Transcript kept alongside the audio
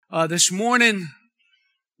This morning,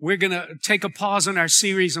 we're going to take a pause on our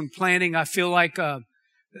series on planning. I feel like I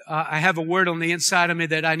have a word on the inside of me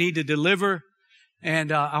that I need to deliver,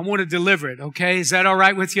 and I want to deliver it, okay? Is that all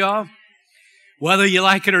right with y'all? Whether you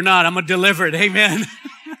like it or not, I'm going to deliver it. Amen.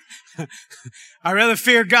 I'd rather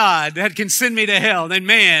fear God that can send me to hell than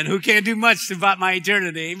man who can't do much about my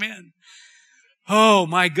eternity. Amen. Oh,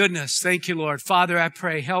 my goodness. Thank you, Lord. Father, I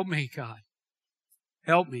pray, help me, God.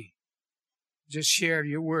 Help me. Just share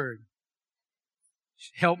your word.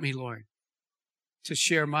 Help me, Lord, to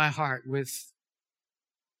share my heart with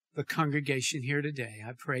the congregation here today.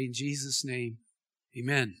 I pray in Jesus' name.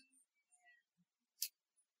 Amen.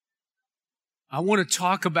 I want to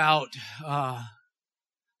talk about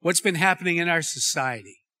what's been happening in our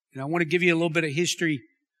society. And I want to give you a little bit of history.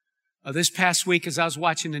 This past week as I was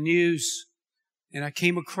watching the news, and I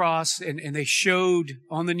came across, and they showed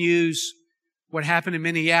on the news what happened in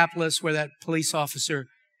Minneapolis, where that police officer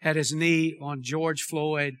had his knee on George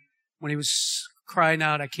Floyd when he was crying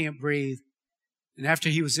out, "I can't breathe." And after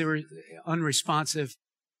he was unresponsive,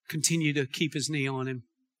 continued to keep his knee on him.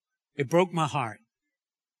 It broke my heart.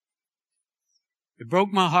 It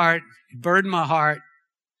broke my heart. It burdened my heart.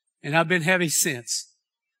 And I've been heavy since.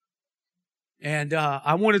 And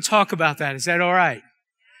I want to talk about that. Is that all right?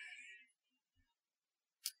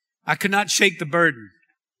 I could not shake the burden.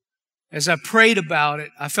 As I prayed about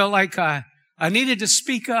it, I felt like I needed to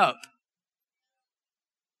speak up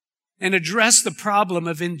and address the problem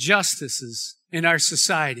of injustices in our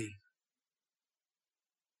society.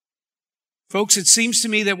 Folks, it seems to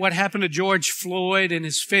me that what happened to George Floyd and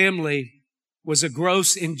his family was a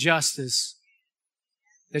gross injustice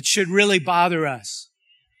that should really bother us.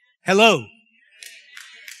 Hello.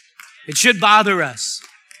 It should bother us.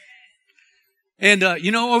 And,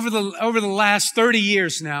 over the last 30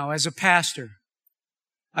 years now as a pastor,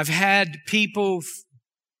 I've had people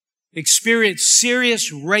experience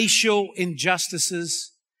serious racial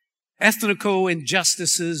injustices, ethnical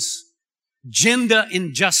injustices, gender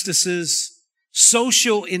injustices,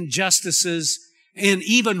 social injustices, and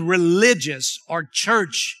even religious or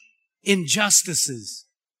church injustices.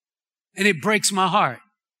 And it breaks my heart.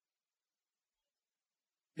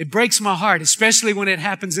 It breaks my heart, especially when it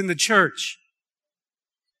happens in the church.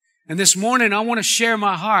 And this morning, I want to share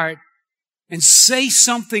my heart and say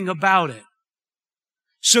something about it.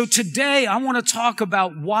 So today, I want to talk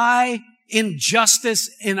about why injustice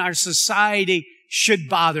in our society should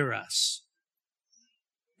bother us.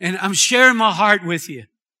 And I'm sharing my heart with you.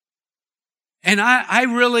 And I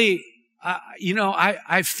really,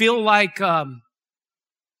 I feel like,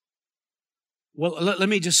 let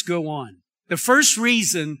me just go on. The first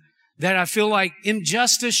reason that I feel like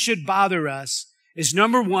injustice should bother us is,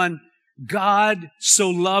 number one, God so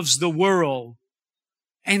loves the world,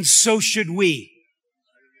 and so should we.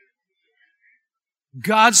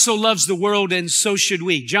 God so loves the world, and so should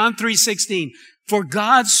we. John 3:16, for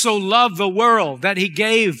God so loved the world that He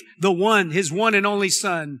gave His one and only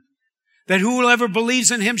Son, that whoever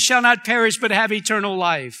believes in Him shall not perish but have eternal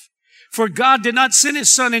life. For God did not send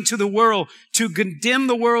His Son into the world to condemn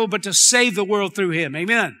the world, but to save the world through Him.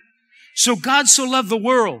 Amen. So God so loved the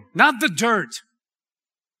world, not the dirt.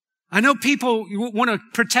 I know people want to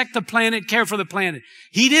protect the planet, care for the planet.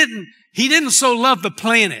 He didn't so love the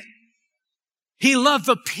planet. He loved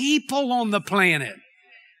the people on the planet.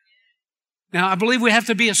 Now, I believe we have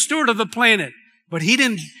to be a steward of the planet, but He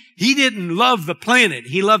didn't love the planet.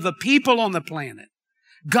 He loved the people on the planet.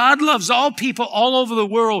 God loves all people all over the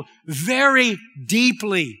world very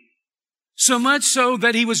deeply. So much so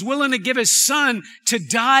that He was willing to give His Son to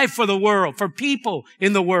die for the world, for people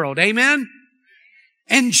in the world. Amen?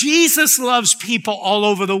 And Jesus loves people all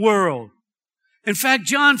over the world. In fact,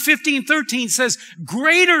 John 15:13 says,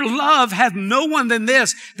 greater love hath no one than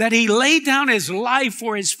this, that He laid down His life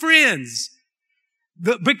for His friends.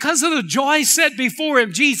 Because of the joy set before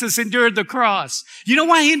Him, Jesus endured the cross. You know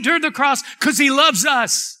why He endured the cross? Because He loves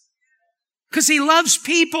us. Because He loves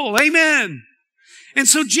people. Amen. And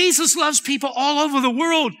so Jesus loves people all over the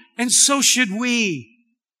world, and so should we.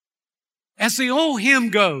 As the old hymn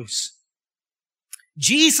goes,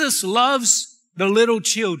 Jesus loves the little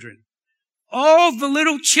children. All the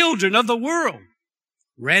little children of the world.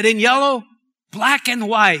 Red and yellow, black and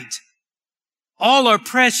white. All are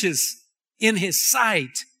precious in His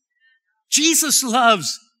sight. Jesus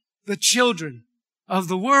loves the children of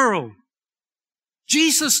the world.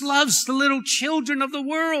 Jesus loves the little children of the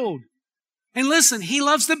world. And listen, He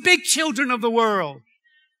loves the big children of the world.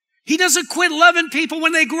 He doesn't quit loving people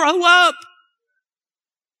when they grow up.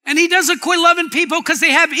 And He doesn't quit loving people because they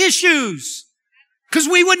have issues. Because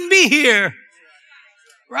we wouldn't be here.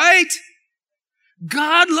 Right?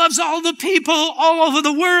 God loves all the people all over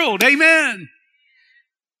the world. Amen.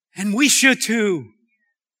 And we should too.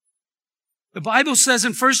 The Bible says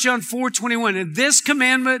in 1 John 4:21, and this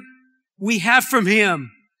commandment we have from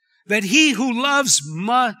him, that he who loves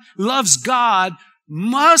God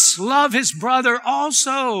must love his brother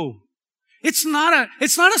also. It's not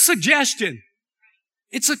a suggestion.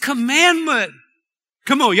 It's a commandment.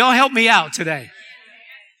 Come on, y'all help me out today.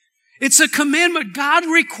 It's a commandment. God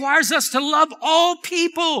requires us to love all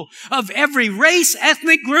people of every race,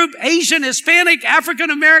 ethnic group, Asian, Hispanic, African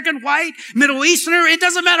American, white, Middle Easterner. It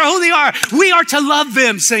doesn't matter who they are. We are to love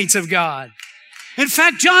them, saints of God. In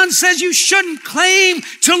fact, John says you shouldn't claim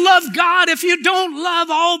to love God if you don't love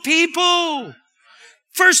all people.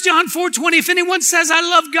 1 John 4:20, if anyone says, I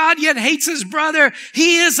love God, yet hates his brother,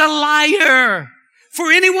 he is a liar. For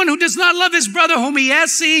anyone who does not love his brother whom he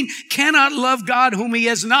has seen cannot love God whom he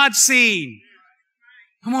has not seen.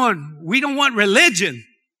 Come on, we don't want religion.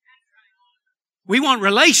 We want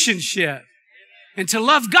relationship. And to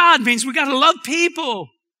love God means we got to love people.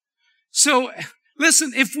 So,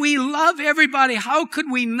 listen, if we love everybody, how could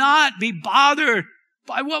we not be bothered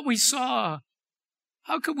by what we saw?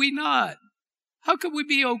 How could we not? How could we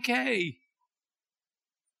be okay?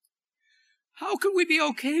 How could we be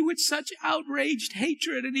okay with such outraged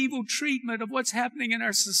hatred and evil treatment of what's happening in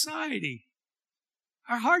our society?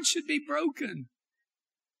 Our hearts should be broken.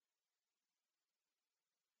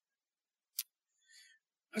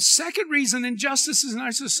 A second reason injustices in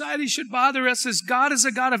our society should bother us is God is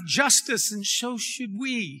a God of justice, and so should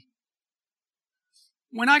we.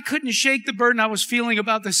 When I couldn't shake the burden I was feeling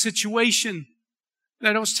about the situation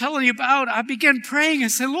that I was telling you about, I began praying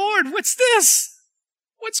and said, Lord, what's this?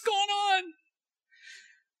 What's going on?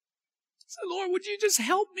 I said, Lord, would you just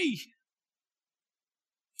help me?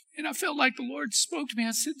 And I felt like the Lord spoke to me.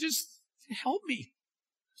 I said, just help me.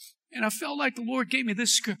 And I felt like the Lord gave me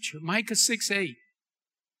this scripture, Micah 6:8.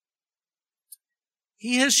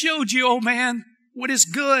 He has showed you, oh man, what is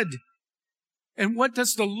good. And what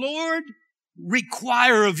does the Lord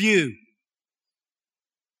require of you?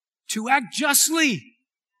 To act justly,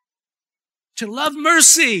 to love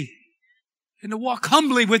mercy, and to walk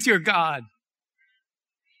humbly with your God.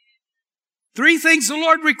 3 things the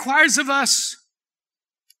Lord requires of us: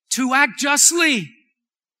 to act justly,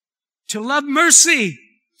 to love mercy,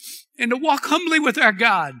 and to walk humbly with our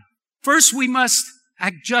God. First, we must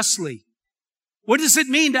act justly. What does it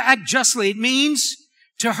mean to act justly? It means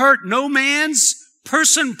to hurt no man's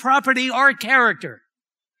person, property, or character.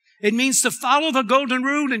 It means to follow the golden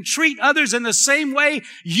rule and treat others in the same way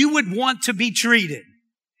you would want to be treated.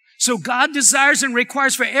 So God desires and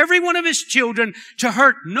requires for every one of his children to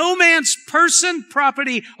hurt no man's person,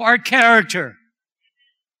 property, or character.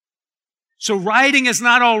 So rioting is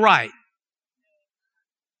not all right.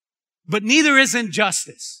 But neither is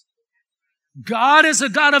injustice. God is a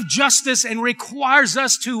God of justice and requires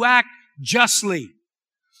us to act justly.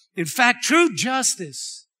 In fact, true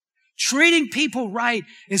justice, treating people right,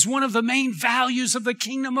 is one of the main values of the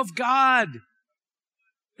kingdom of God.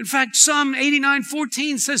 In fact, Psalm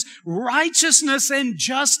 89:14 says, righteousness and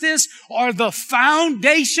justice are the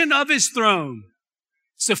foundation of his throne.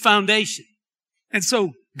 It's the foundation. And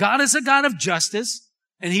so God is a God of justice,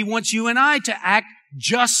 and he wants you and I to act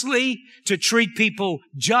justly, to treat people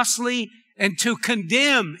justly, and to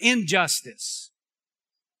condemn injustice.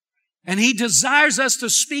 And he desires us to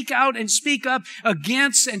speak out and speak up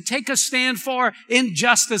against and take a stand for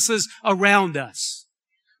injustices around us.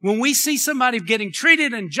 When we see somebody getting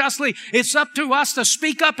treated unjustly, it's up to us to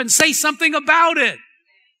speak up and say something about it.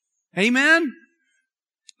 Amen?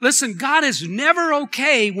 Listen, God is never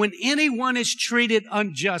okay when anyone is treated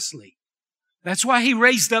unjustly. That's why he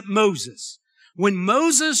raised up Moses. When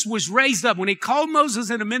Moses was raised up, when he called Moses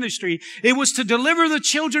into ministry, it was to deliver the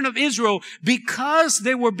children of Israel because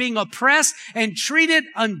they were being oppressed and treated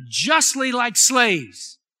unjustly like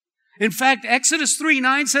slaves. In fact, Exodus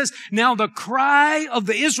 3:9 says, now the cry of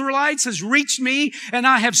the Israelites has reached me, and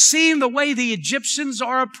I have seen the way the Egyptians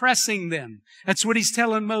are oppressing them. That's what he's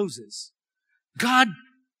telling Moses. God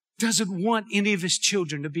doesn't want any of his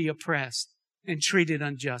children to be oppressed and treated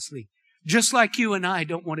unjustly. Just like you and I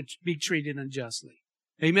don't want to be treated unjustly.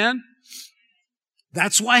 Amen?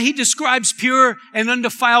 That's why he describes pure and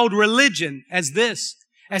undefiled religion as this,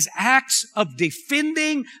 as acts of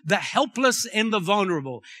defending the helpless and the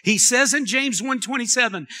vulnerable. He says in James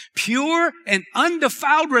 1:27, pure and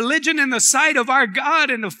undefiled religion in the sight of our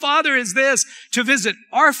God and the Father is this, to visit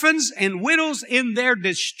orphans and widows in their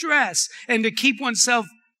distress and to keep oneself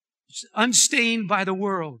unstained by the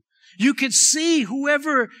world. You can see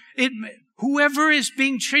whoever Whoever is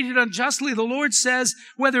being treated unjustly, the Lord says,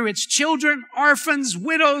 whether it's children, orphans,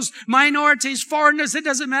 widows, minorities, foreigners, it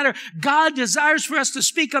doesn't matter. God desires for us to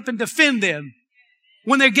speak up and defend them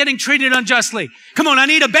when they're getting treated unjustly. Come on, I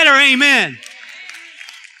need a better amen.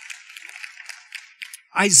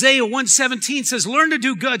 Isaiah 1:17 says, learn to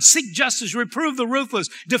do good, seek justice, reprove the ruthless,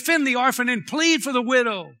 defend the orphan, and plead for the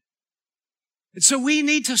widow. And so we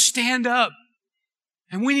need to stand up.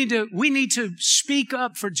 And we need to speak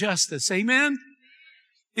up for justice. Amen?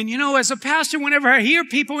 And you know, as a pastor, whenever I hear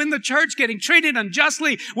people in the church getting treated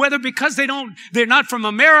unjustly, whether because they're not from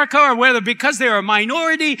America, or whether because they're a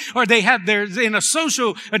minority, or they're in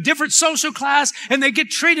a different social class, and they get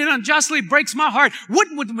treated unjustly, it breaks my heart. What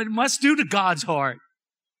it must do to God's heart?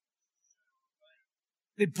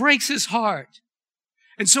 It breaks his heart.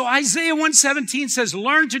 And so Isaiah 1:17 says,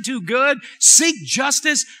 learn to do good, seek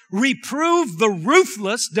justice, reprove the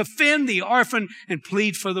ruthless, defend the orphan, and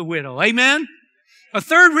plead for the widow. Amen? A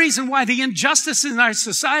third reason why the injustice in our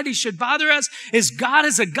society should bother us is God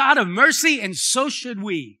is a God of mercy, and so should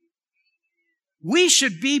we. We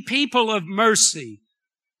should be people of mercy.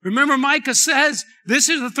 Remember, Micah says, this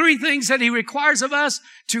is the three things that he requires of us: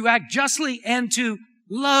 to act justly and to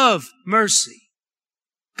love mercy.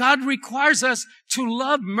 God requires us to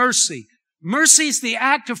love mercy. Mercy is the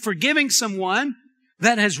act of forgiving someone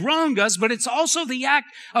that has wronged us, but it's also the act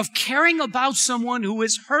of caring about someone who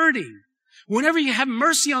is hurting. Whenever you have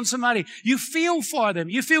mercy on somebody, you feel for them.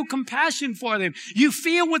 You feel compassion for them. You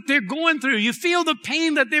feel what they're going through. You feel the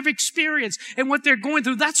pain that they've experienced and what they're going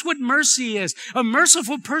through. That's what mercy is. A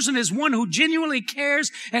merciful person is one who genuinely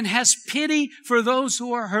cares and has pity for those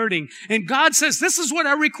who are hurting. And God says, this is what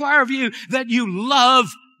I require of you, that you love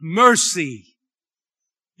mercy.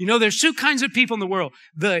 You know, there's two kinds of people in the world.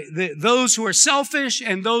 Those who are selfish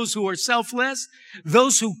and those who are selfless.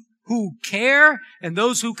 Those who care and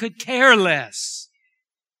those who could care less.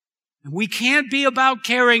 And we can't be about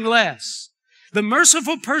caring less. The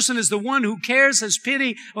merciful person is the one who cares, has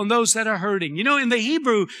pity on those that are hurting. You know, in the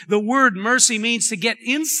Hebrew, the word mercy means to get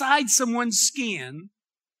inside someone's skin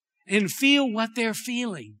and feel what they're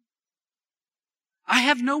feeling. I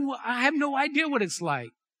have no idea what it's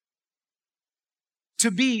like to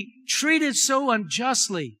be treated so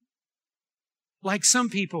unjustly like some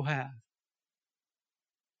people have.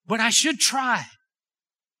 But I should try.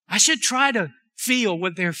 I should try to feel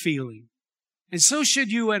what they're feeling. And so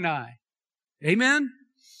should you and I. Amen?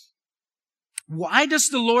 Why does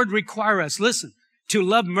the Lord require us, listen, to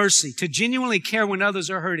love mercy, to genuinely care when others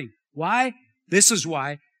are hurting? Why? This is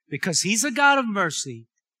why. Because He's a God of mercy,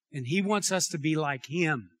 and He wants us to be like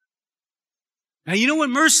Him. Now, you know what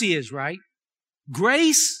mercy is, right?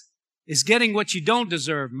 Grace is getting what you don't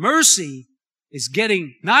deserve. Mercy is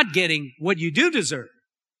not getting what you do deserve.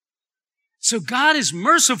 So God is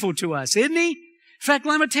merciful to us, isn't He? In fact,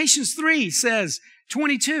 Lamentations 3 says,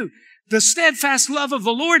 22, the steadfast love of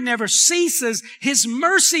the Lord never ceases. His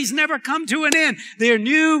mercies never come to an end. They are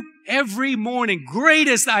new every morning. Great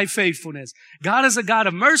is thy faithfulness. God is a God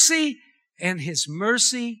of mercy, and His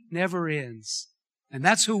mercy never ends. And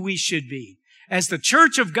that's who we should be. As the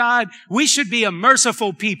church of God, we should be a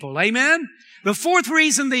merciful people. Amen? The fourth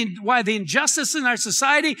reason why the injustice in our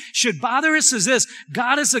society should bother us is this: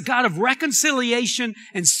 God is a God of reconciliation,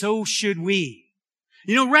 and so should we.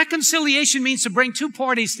 You know, reconciliation means to bring two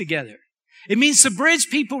parties together. It means to bridge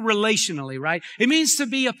people relationally, right? It means to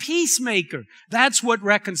be a peacemaker. That's what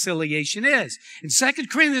reconciliation is. In 2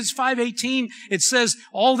 Corinthians 5:18, it says,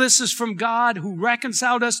 all this is from God who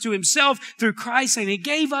reconciled us to Himself through Christ, and He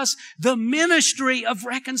gave us the ministry of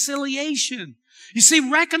reconciliation. You see,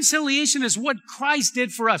 reconciliation is what Christ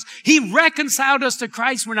did for us. He reconciled us to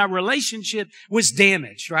Christ when our relationship was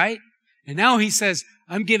damaged, right? And now He says,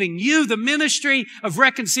 I'm giving you the ministry of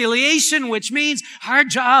reconciliation, which means our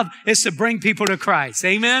job is to bring people to Christ.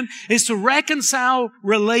 Amen? Is to reconcile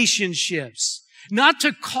relationships. Not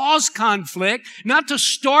to cause conflict, not to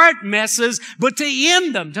start messes, but to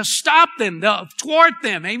end them, to stop them, to thwart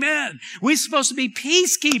them. Amen? We're supposed to be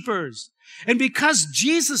peacekeepers. And because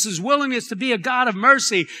Jesus' willingness to be a God of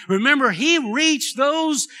mercy, remember, He reached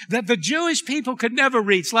those that the Jewish people could never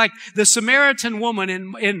reach, like the Samaritan woman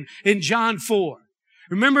in John 4.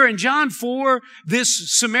 Remember in John 4,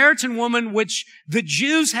 this Samaritan woman, which the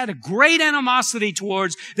Jews had a great animosity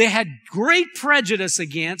towards, they had great prejudice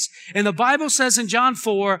against, and the Bible says in John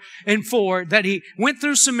 4 that He went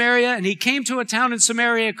through Samaria and He came to a town in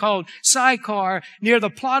Samaria called Sychar, near the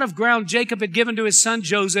plot of ground Jacob had given to his son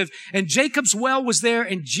Joseph, and Jacob's well was there,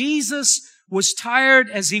 and Jesus was tired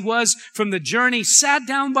as He was from the journey, sat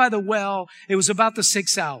down by the well. It was about the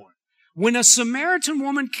 6th hour. When a Samaritan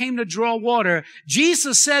woman came to draw water,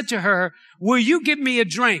 Jesus said to her, "Will you give me a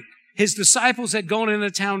drink?" His disciples had gone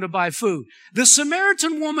into town to buy food. The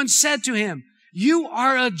Samaritan woman said to him, "You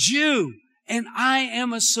are a Jew, and I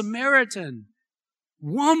am a Samaritan."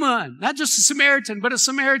 Woman, not just a Samaritan, but a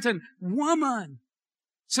Samaritan woman.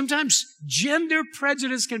 Sometimes gender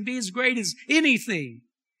prejudice can be as great as anything.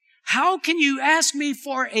 How can you ask me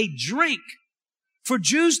for a drink? For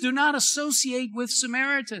Jews do not associate with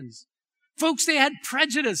Samaritans. Folks, they had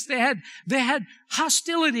prejudice. They had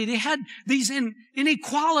hostility. They had these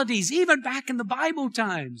inequalities, even back in the Bible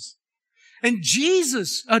times. And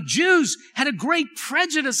Jews had a great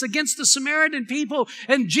prejudice against the Samaritan people,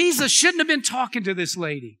 and Jesus shouldn't have been talking to this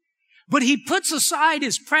lady. But he puts aside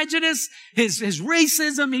his prejudice, his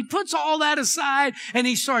racism, he puts all that aside, and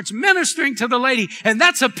he starts ministering to the lady. And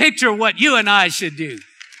that's a picture of what you and I should do.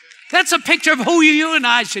 That's a picture of who you and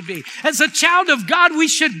I should be. As a child of God, we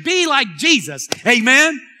should be like Jesus.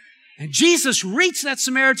 Amen? And Jesus reached that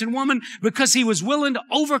Samaritan woman because he was willing to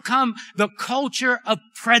overcome the culture of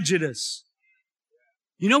prejudice.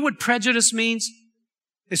 You know what prejudice means?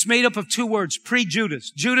 It's made up of two words, prejudice.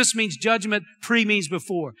 Judas means judgment, pre means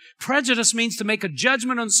before. Prejudice means to make a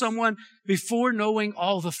judgment on someone before knowing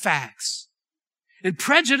all the facts. And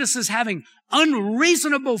prejudice is having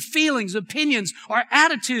unreasonable feelings, opinions, or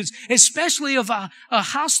attitudes, especially of a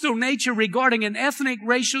hostile nature regarding an ethnic,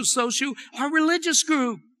 racial, social, or religious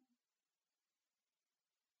group.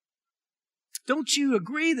 Don't you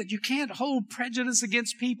agree that you can't hold prejudice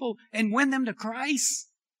against people and win them to Christ?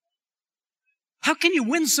 How can you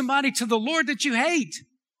win somebody to the Lord that you hate?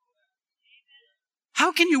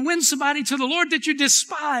 How can you win somebody to the Lord that you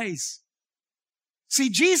despise? See,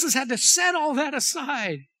 Jesus had to set all that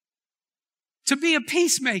aside to be a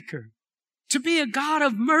peacemaker, to be a God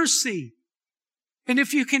of mercy. And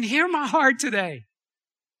if you can hear my heart today,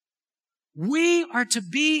 we are to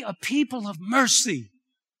be a people of mercy.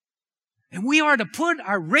 And we are to put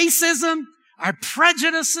our racism, our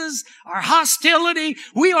prejudices, our hostility,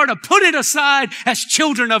 we are to put it aside as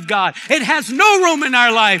children of God. It has no room in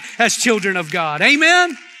our life as children of God.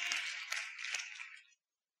 Amen?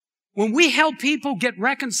 When we help people get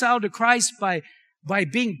reconciled to Christ by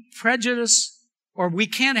being prejudiced, or we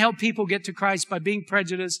can't help people get to Christ by being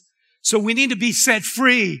prejudiced, so we need to be set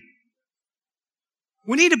free.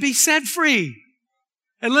 We need to be set free.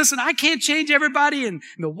 And listen, I can't change everybody in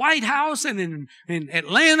the White House and in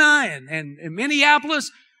Atlanta and in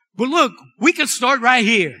Minneapolis. But look, we can start right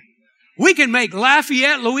here. We can make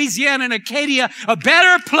Lafayette, Louisiana, and Acadia a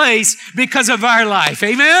better place because of our life.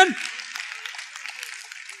 Amen?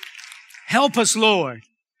 Help us, Lord.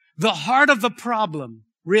 The heart of the problem,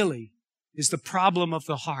 really, is the problem of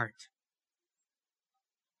the heart.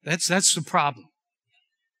 That's the problem.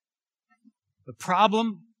 The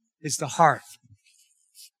problem is the heart.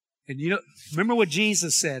 And you know, remember what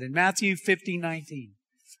Jesus said in Matthew 15:19.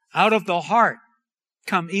 Out of the heart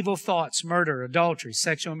come evil thoughts, murder, adultery,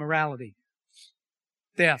 sexual immorality,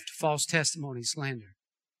 theft, false testimony, slander.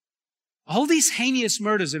 All these heinous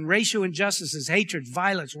murders and racial injustices, hatred,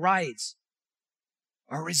 violence, riots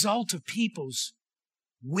are a result of people's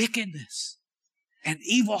wickedness and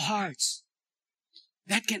evil hearts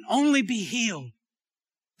that can only be healed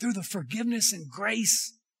through the forgiveness and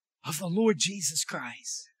grace of the Lord Jesus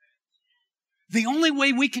Christ. The only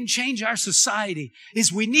way we can change our society is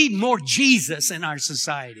we need more Jesus in our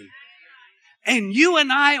society. And you and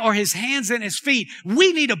I are his hands and his feet.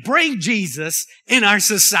 We need to bring Jesus in our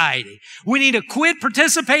society. We need to quit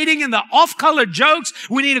participating in the off-color jokes.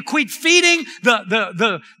 We need to quit feeding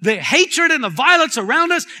the hatred and the violence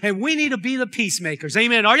around us. And we need to be the peacemakers.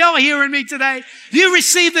 Amen. Are y'all hearing me today? Do you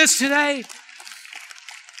receive this today?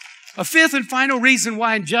 A fifth and final reason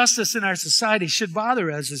why injustice in our society should bother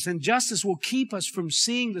us is injustice will keep us from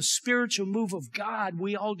seeing the spiritual move of God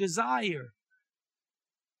we all desire.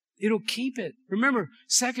 It'll keep it. Remember,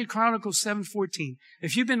 2 Chronicles 7:14.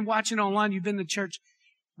 If you've been watching online, you've been to church,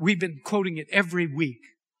 we've been quoting it every week,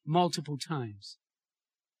 multiple times.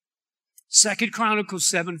 2 Chronicles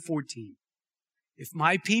 7:14. If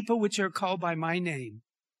my people which are called by my name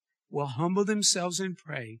will humble themselves and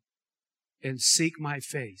pray and seek my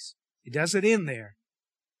face. It doesn't end there.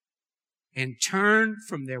 And turn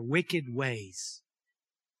from their wicked ways.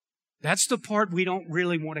 That's the part we don't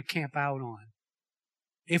really want to camp out on.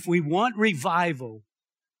 If we want revival,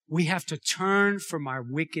 we have to turn from our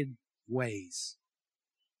wicked ways.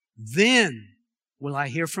 Then will I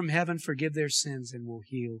hear from heaven, forgive their sins, and will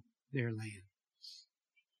heal their land.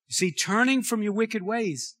 You see, turning from your wicked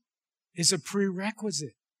ways is a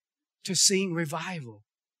prerequisite to seeing revival,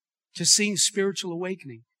 to seeing spiritual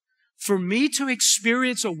awakening. For me to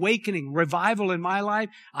experience awakening, revival in my life,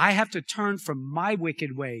 I have to turn from my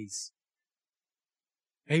wicked ways.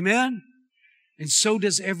 Amen? And so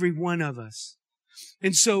does every one of us.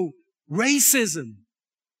 And so racism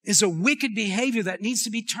is a wicked behavior that needs to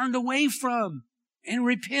be turned away from and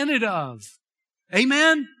repented of.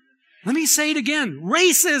 Amen? Let me say it again.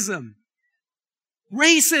 Racism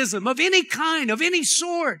of any kind, of any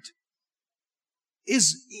sort,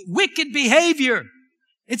 is wicked behavior.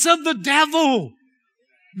 It's of the devil.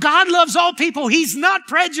 God loves all people. He's not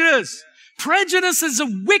prejudiced. Prejudice is a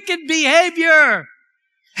wicked behavior.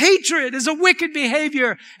 Hatred is a wicked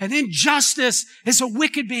behavior. And injustice is a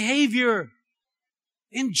wicked behavior.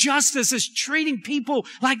 Injustice is treating people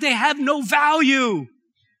like they have no value.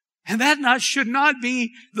 And that should not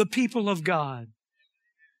be the people of God.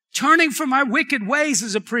 Turning from our wicked ways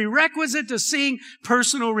is a prerequisite to seeing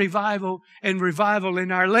personal revival and revival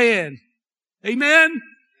in our land. Amen?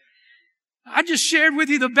 I just shared with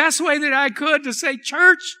you the best way that I could to say,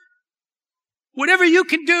 church, whatever you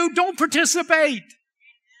can do, don't participate.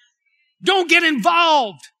 Don't get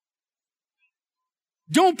involved.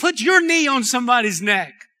 Don't put your knee on somebody's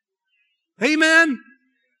neck. Amen?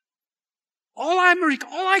 All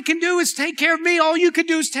I can do is take care of me. All you can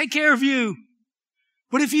do is take care of you.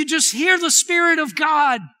 But if you just hear the Spirit of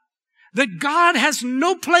God, that God has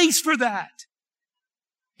no place for that.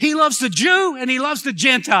 He loves the Jew and He loves the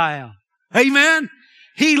Gentile. Amen?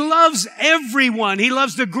 He loves everyone. He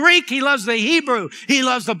loves the Greek. He loves the Hebrew. He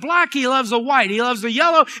loves the black. He loves the white. He loves the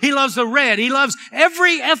yellow. He loves the red. He loves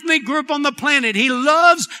every ethnic group on the planet. He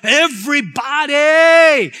loves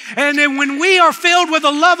everybody. And then when we are filled with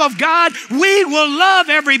the love of God, we will love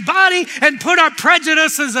everybody and put our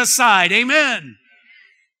prejudices aside. Amen.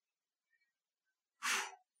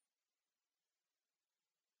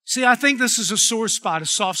 See, I think this is a sore spot, a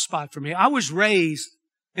soft spot for me. I was raised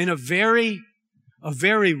in a very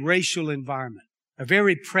racial environment, a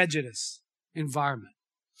very prejudiced environment.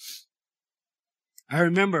 I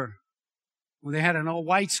remember when they had an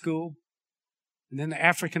all-white school and then the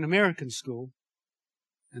African-American school,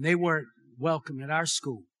 and they weren't welcome at our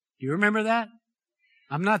school. Do you remember that?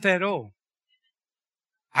 I'm not that old.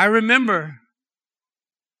 I remember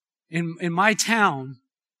in my town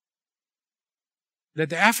that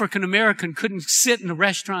the African-American couldn't sit in a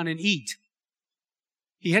restaurant and eat.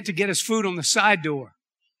 He had to get his food on the side door.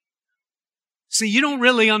 See, you don't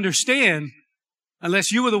really understand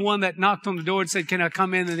unless you were the one that knocked on the door and said, "Can I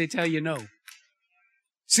come in?" and they tell you no.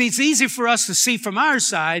 See, it's easy for us to see from our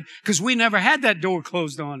side because we never had that door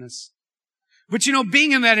closed on us. But you know,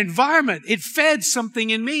 being in that environment, it fed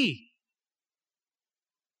something in me.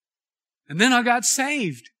 And then I got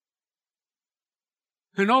saved.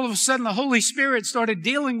 And all of a sudden, the Holy Spirit started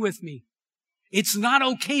dealing with me. It's not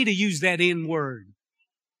okay to use that N word.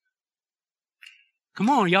 Come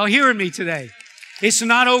on, y'all hearing me today? It's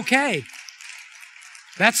not okay.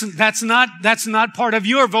 That's not part of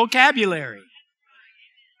your vocabulary.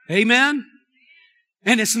 Amen?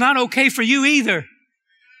 And it's not okay for you either.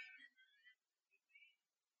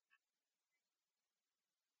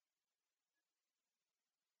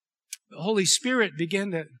 The Holy Spirit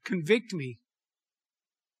began to convict me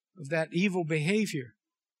of that evil behavior.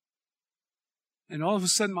 And all of a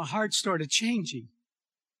sudden my heart started changing.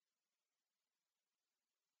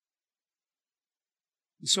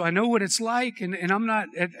 And so I know what it's like, and I'm not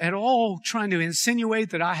at all trying to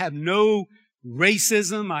insinuate that I have no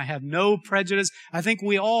racism, I have no prejudice. I think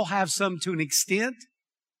we all have some to an extent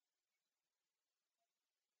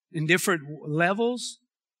in different levels.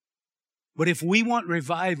 But if we want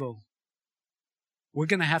revival, we're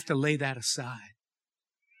going to have to lay that aside.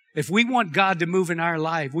 If we want God to move in our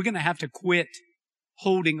life, we're going to have to quit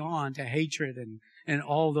holding on to hatred and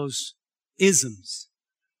all those isms.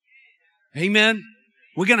 Amen?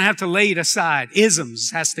 We're going to have to lay it aside.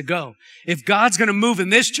 Isms has to go. If God's going to move in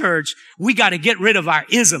this church, we got to get rid of our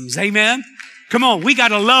isms. Amen? Come on, we got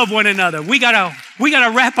to love one another. We got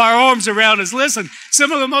to wrap our arms around us. Listen,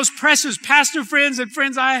 some of the most precious pastor friends and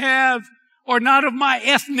friends I have are not of my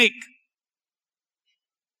ethnic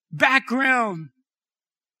background.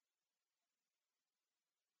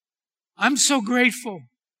 I'm so grateful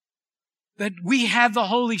that we have the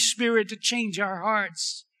Holy Spirit to change our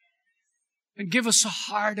hearts and give us a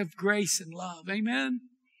heart of grace and love. Amen?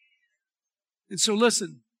 And so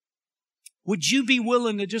listen, would you be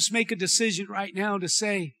willing to just make a decision right now to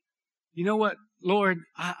say, you know what, Lord,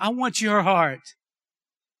 I want your heart.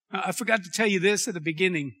 I forgot to tell you this at the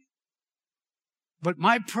beginning, but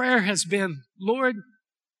my prayer has been, Lord,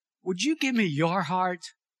 would you give me your heart?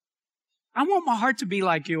 I want my heart to be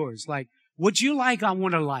like yours. Like, what you like, I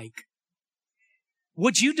want to like.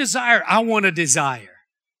 What you desire, I want to desire.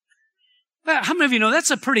 How many of you know that's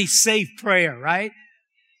a pretty safe prayer, right?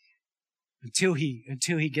 Until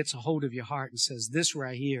he gets a hold of your heart and says, this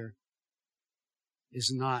right here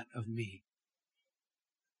is not of me.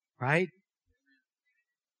 Right?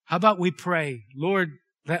 How about we pray, Lord,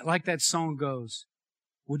 like that song goes,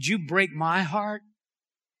 would you break my heart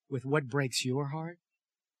with what breaks your heart?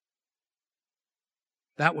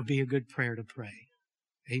 That would be a good prayer to pray.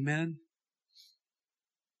 Amen?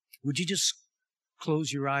 Would you just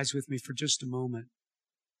close your eyes with me for just a moment?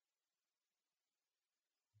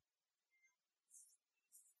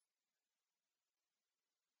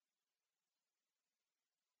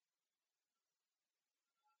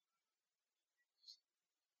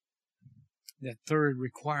 That third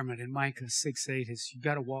requirement in Micah 6:8 is you've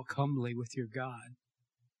got to walk humbly with your God.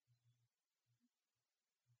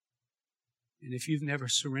 And if you've never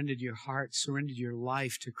surrendered your heart, surrendered your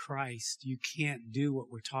life to Christ, you can't do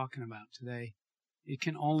what we're talking about today. It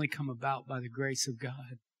can only come about by the grace of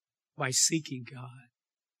God, by seeking God.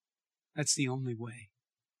 That's the only way.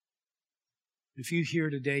 If you're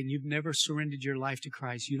here today and you've never surrendered your life to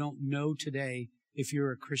Christ, you don't know today if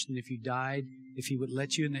you're a Christian, if you died, if He would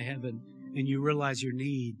let you into heaven, and you realize your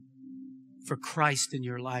need for Christ in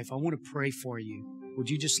your life, I want to pray for you.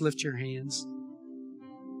 Would you just lift your hands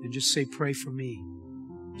and just say, pray for me.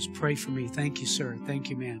 Just pray for me. Thank you, sir. Thank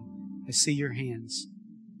you, ma'am. I see your hands.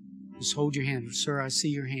 Just hold your hand. Sir, I see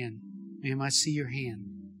your hand. Ma'am, I see your hand.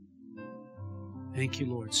 Thank you,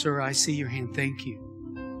 Lord. Sir, I see your hand. Thank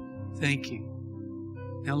you. Thank you.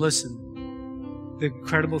 Now listen, the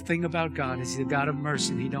incredible thing about God is He's a God of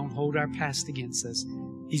mercy. He don't hold our past against us.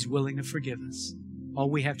 He's willing to forgive us. All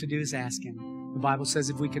we have to do is ask Him. The Bible says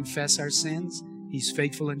if we confess our sins, He's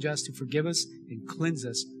faithful and just to forgive us and cleanse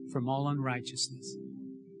us from all unrighteousness.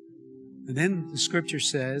 And then the Scripture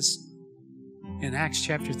says in Acts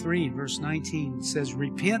chapter 3, verse 19, it says,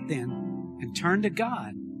 repent then and turn to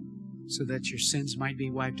God so that your sins might be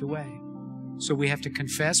wiped away. So we have to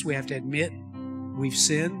confess, we have to admit we've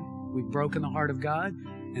sinned, we've broken the heart of God,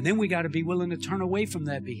 and then we got to be willing to turn away from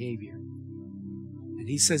that behavior. And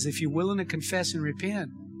He says, if you're willing to confess and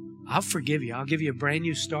repent, I'll forgive you. I'll give you a brand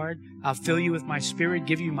new start. I'll fill you with my Spirit,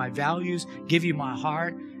 give you my values, give you my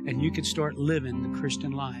heart, and you can start living the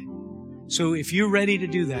Christian life. So if you're ready to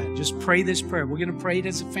do that, just pray this prayer. We're going to pray it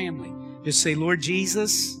as a family. Just say, Lord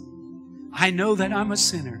Jesus, I know that I'm a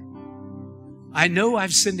sinner. I know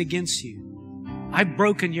I've sinned against you. I've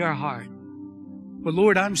broken your heart. But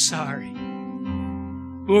Lord, I'm sorry.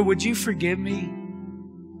 Lord, would you forgive me?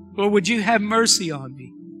 Lord, would you have mercy on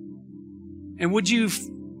me? And would you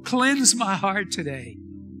cleanse my heart today?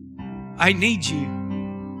 I need you.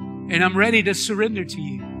 And I'm ready to surrender to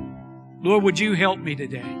you. Lord, would you help me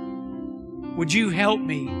today? Would you help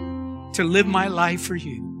me to live my life for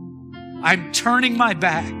you? I'm turning my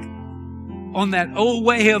back on that old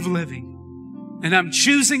way of living. And I'm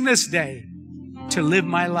choosing this day to live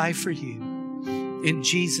my life for you. In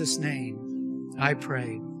Jesus' name, I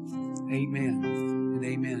pray. Amen and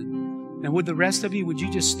amen. Now, would the rest of you, would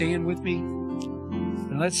you just stand with me?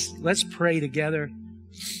 And let's pray together.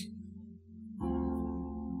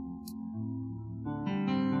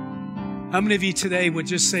 How many of you today would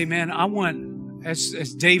just say, man, I want,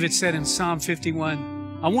 as David said in Psalm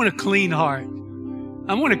 51, I want a clean heart.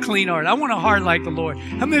 I want a clean heart. I want a heart like the Lord.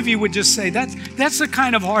 How many of you would just say, that's the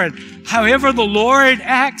kind of heart, however the Lord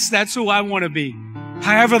acts, that's who I want to be.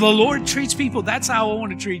 However the Lord treats people, that's how I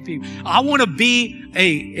want to treat people. I want to be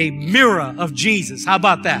a mirror of Jesus. How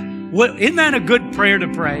about that? Isn't that a good prayer to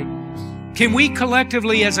pray? Can we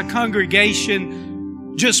collectively as a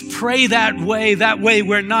congregation just pray that way? That way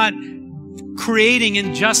we're not creating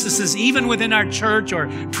injustices even within our church or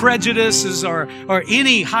prejudices or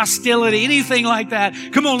any hostility, anything like that.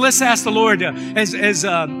 Come on, let's ask the Lord.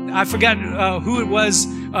 I forgot who it was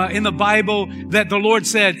in the Bible that the Lord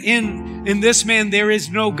said, in this man there is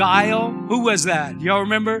no guile. Who was that? Y'all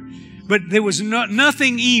remember? But there was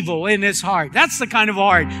nothing evil in his heart. That's the kind of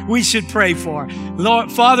heart we should pray for.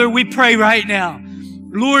 Lord, Father, we pray right now.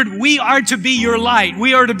 Lord, we are to be your light.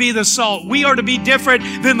 We are to be the salt. We are to be different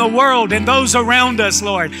than the world and those around us,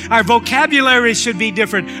 Lord. Our vocabulary should be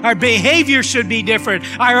different. Our behavior should be different.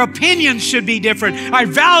 Our opinions should be different. Our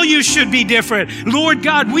values should be different. Lord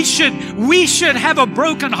God, we should have a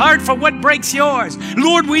broken heart for what breaks yours.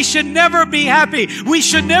 Lord, we should never be happy. We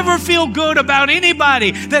should never feel good about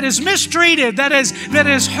anybody that is mistreated, that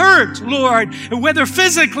is hurt, Lord, whether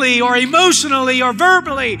physically or emotionally or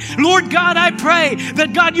verbally. Lord God, I pray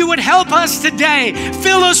that God, you would help us today.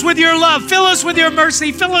 Fill us with your love. Fill us with your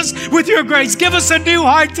mercy. Fill us with your grace. Give us a new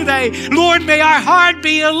heart today. Lord, may our heart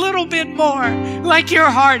be a little bit more like your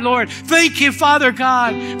heart, Lord. Thank you, Father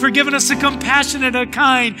God, for giving us a compassionate, a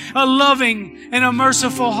kind, a loving, and a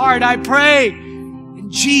merciful heart. I pray in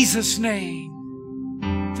Jesus'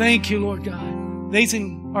 name. Thank you, Lord God.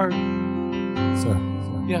 Nathan,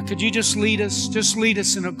 could you just lead us? Just lead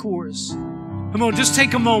us in a chorus. Come on, just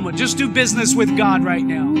take a moment. Just do business with God right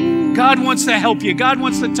now. God wants to help you. God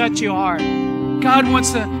wants to touch your heart. God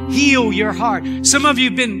wants to heal your heart. Some of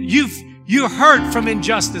you you're hurt from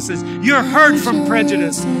injustices. You're hurt from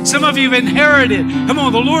prejudice. Some of you have inherited. Come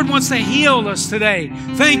on, the Lord wants to heal us today.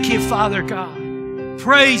 Thank you, Father God.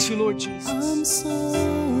 Praise you, Lord Jesus. I'm sorry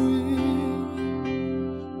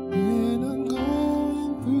when I'm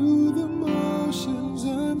going through the motions.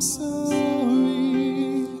 I'm sorry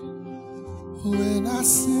when I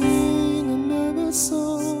sing another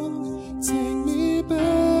song. Take me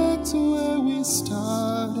back to where we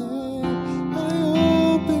started. I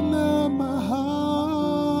open up my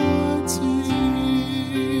heart to you.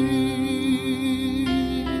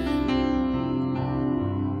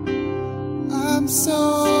 I'm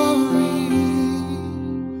sorry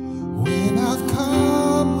when I've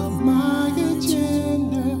come with my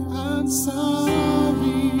agenda. I'm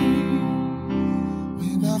sorry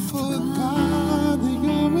when I forgot that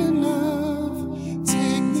you're enough.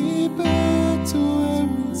 Take me back to where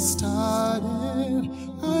we started.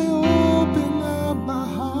 I open up my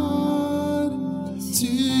heart to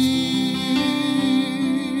you.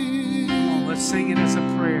 Come on, let's sing it as a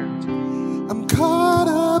prayer. I'm caught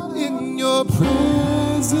up in your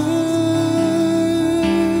presence.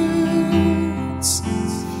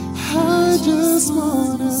 I just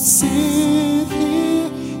wanna sit here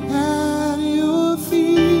at your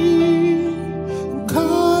feet. I'm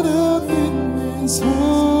caught up in this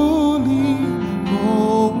holy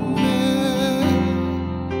moment.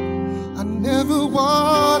 I never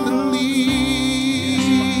wanna leave.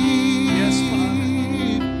 Yes, Father.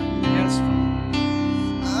 Yes, Father.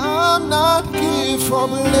 I'm not here for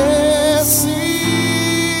blessings.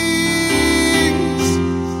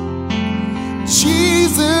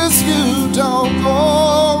 Jesus, you don't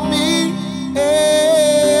owe me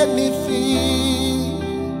anything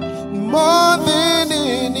more than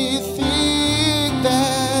anything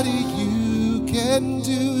that you can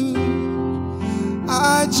do.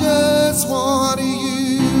 I just want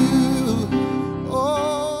you.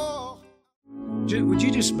 Oh. Would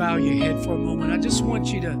you just bow your head for a moment? I just want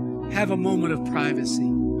you to have a moment of privacy.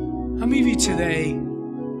 How many of you today,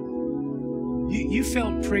 you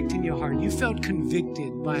felt pricked in your heart? You felt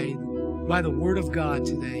convicted by the Word of God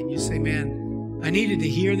today. And you say, man, I needed to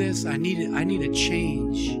hear this. I need to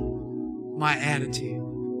change my attitude.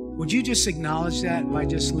 Would you just acknowledge that by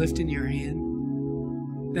just lifting your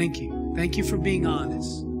hand? Thank you. Thank you for being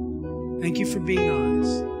honest. Thank you for being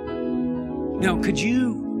honest. Now, could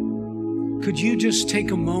you just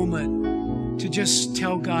take a moment to just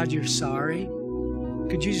tell God you're sorry?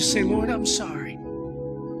 Could you just say, Lord, I'm sorry?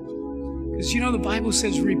 Because the Bible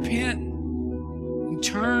says repent and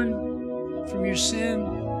turn from your sin,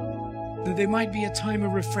 that there might be a time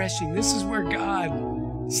of refreshing. This is where God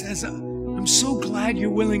says, I'm so glad you're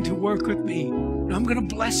willing to work with me. And I'm going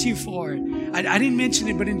to bless you for it. I didn't mention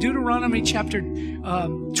it, but in Deuteronomy chapter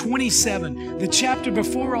 27, the chapter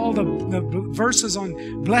before all the verses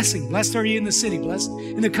on blessing, blessed are you in the city, blessed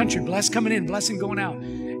in the country, blessed coming in, blessing going out.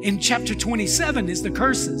 In chapter 27 is the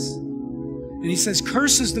curses. And he says,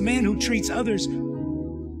 curses the man who treats others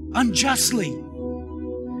unjustly.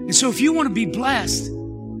 And so if you want to be blessed,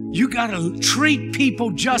 you got to treat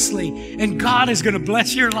people justly, and God is going to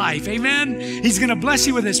bless your life. Amen. He's going to bless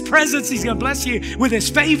you with His presence. He's going to bless you with His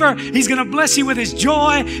favor. He's going to bless you with His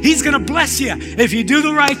joy. He's going to bless you if you do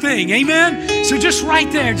the right thing. Amen. So just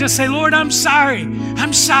right there, just say, Lord, I'm sorry.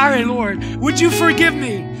 I'm sorry, Lord. Would you forgive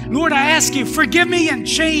me? Lord, I ask you, forgive me and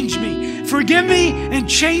change me. Forgive me and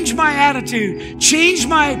change my attitude. Change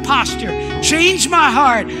my posture. Change my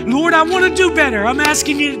heart. Lord, I want to do better. I'm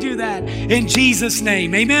asking you to do that in Jesus'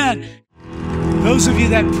 name. Amen. Those of you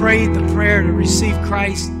that prayed the prayer to receive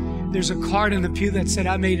Christ, there's a card in the pew that said,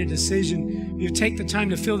 I made a decision. You take the time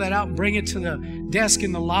to fill that out and bring it to the desk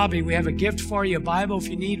in the lobby. We have a gift for you, a Bible if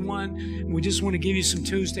you need one. We just want to give you some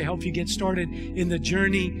tools to help you get started in the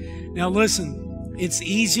journey. Now listen, it's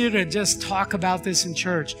easier to just talk about this in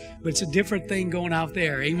church, but it's a different thing going out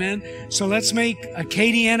there. Amen. So let's make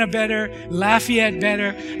Acadiana better, Lafayette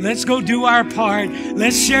better. Let's go do our part.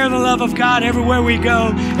 Let's share the love of God everywhere we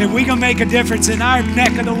go, and we're going to make a difference in our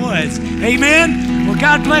neck of the woods. Amen. Well,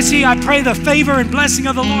 God bless you. I pray the favor and blessing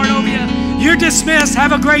of the Lord over you. You're dismissed.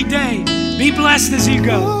 Have a great day. Be blessed as you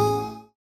go.